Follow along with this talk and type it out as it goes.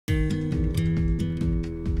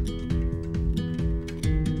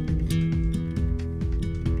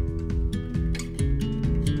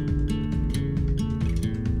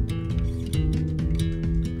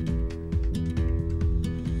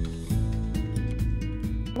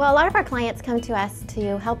Well, a lot of our clients come to us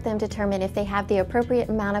to help them determine if they have the appropriate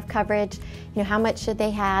amount of coverage, how much should they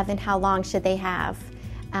have and how long should they have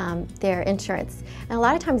their insurance. And a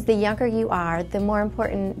lot of times the younger you are, the more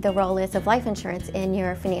important the role is of life insurance in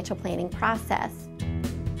your financial planning process.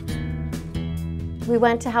 We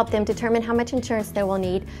want to help them determine how much insurance they will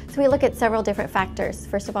need, so we look at several different factors.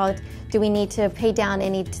 First of all, do we need to pay down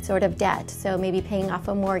any sort of debt, so maybe paying off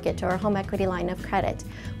a mortgage or a home equity line of credit.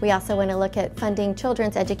 We also want to look at funding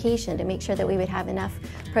children's education to make sure that we would have enough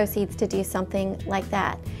proceeds to do something like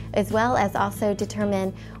that, as well as also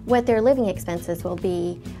determine what their living expenses will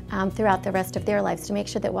be throughout the rest of their lives to make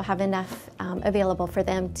sure that we'll have enough available for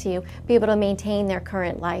them to be able to maintain their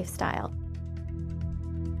current lifestyle.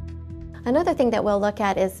 Another thing that we'll look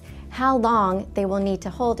at is how long they will need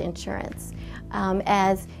to hold insurance.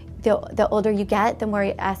 As the older you get, the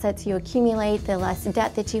more assets you accumulate, the less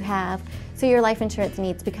debt that you have, so your life insurance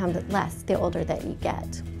needs become less the older that you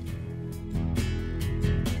get.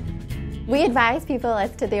 We advise people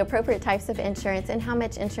as to the appropriate types of insurance and how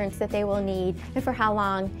much insurance that they will need and for how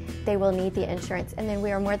long they will need the insurance. And then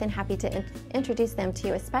we are more than happy to introduce them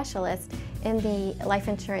to a specialist in the life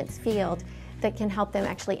insurance field that can help them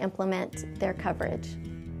actually implement their coverage.